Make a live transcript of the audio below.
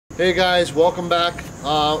Hey guys, welcome back.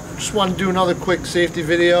 Just want to do another quick safety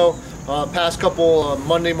video. Past couple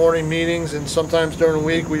Monday morning meetings and sometimes during the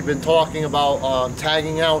week we've been talking about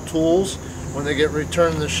tagging out tools when they get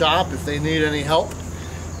returned to the shop if they need any help.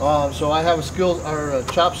 So I have a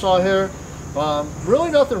chop saw here.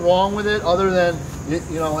 Really nothing wrong with it other than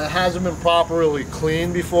it hasn't been properly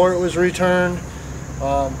cleaned before it was returned.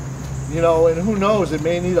 And who knows, it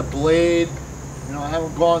may need a blade. I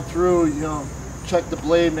haven't gone through, check the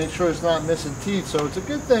blade, make sure it's not missing teeth. So it's a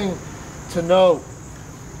good thing to know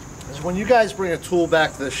is when you guys bring a tool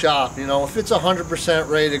back to the shop, if it's 100%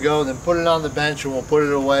 ready to go, then put it on the bench and we'll put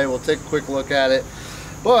it away. We'll take a quick look at it.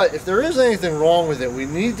 But if there is anything wrong with it, we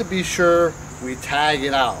need to be sure we tag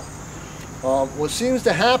it out. What seems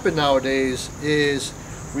to happen nowadays is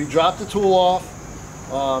we drop the tool off,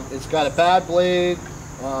 it's got a bad blade,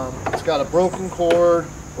 it's got a broken cord,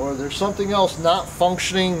 or there's something else not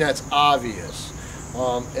functioning that's obvious.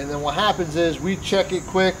 And then what happens is we check it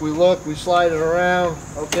quick, we look, we slide it around,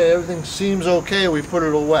 okay, everything seems okay, we put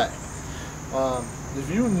it away. If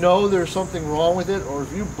you know there's something wrong with it, or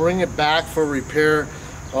if you bring it back for repair,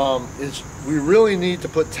 we really need to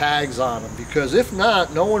put tags on them, because if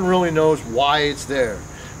not, no one really knows why it's there.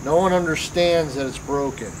 No one understands that it's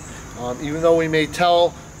broken. Even though we may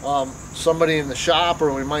tell somebody in the shop,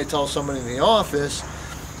 or we might tell somebody in the office,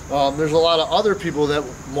 there's a lot of other people that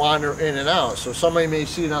wander in and out. So somebody may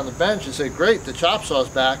see it on the bench and say, great, the chop saw's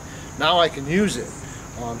back, now I can use it.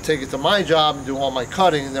 Take it to my job and do all my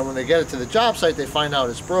cutting, and then when they get it to the job site, they find out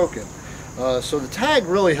it's broken. So the tag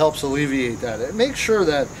really helps alleviate that. It makes sure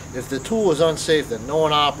that if the tool is unsafe, that no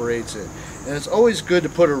one operates it. And it's always good to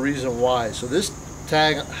put a reason why. So this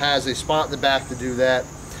tag has a spot in the back to do that,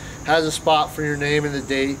 has a spot for your name and the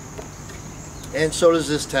date, and so does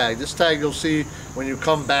this tag. This tag you'll see when you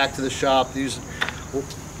come back to the shop. These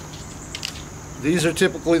are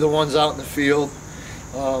typically the ones out in the field.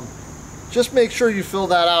 Just make sure you fill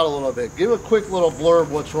that out a little bit. Give a quick little blurb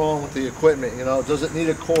what's wrong with the equipment. Does it need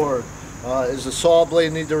a cord? Is the saw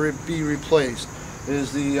blade need to be replaced?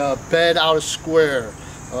 Is the bed out of square?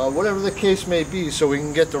 Whatever the case may be, so we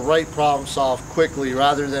can get the right problem solved quickly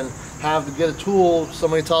rather than have to get a tool,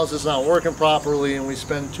 somebody tells us it's not working properly, and we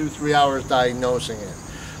spend 2-3 hours diagnosing it.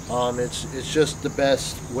 It's just the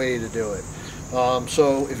best way to do it.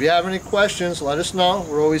 So if you have any questions, let us know.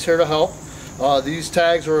 We're always here to help. These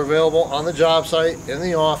tags are available on the job site, in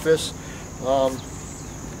the office,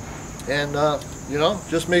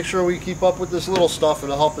 just make sure we keep up with this little stuff.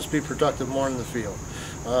 It'll help us be productive more in the field.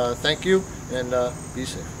 Thank you, and be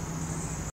safe.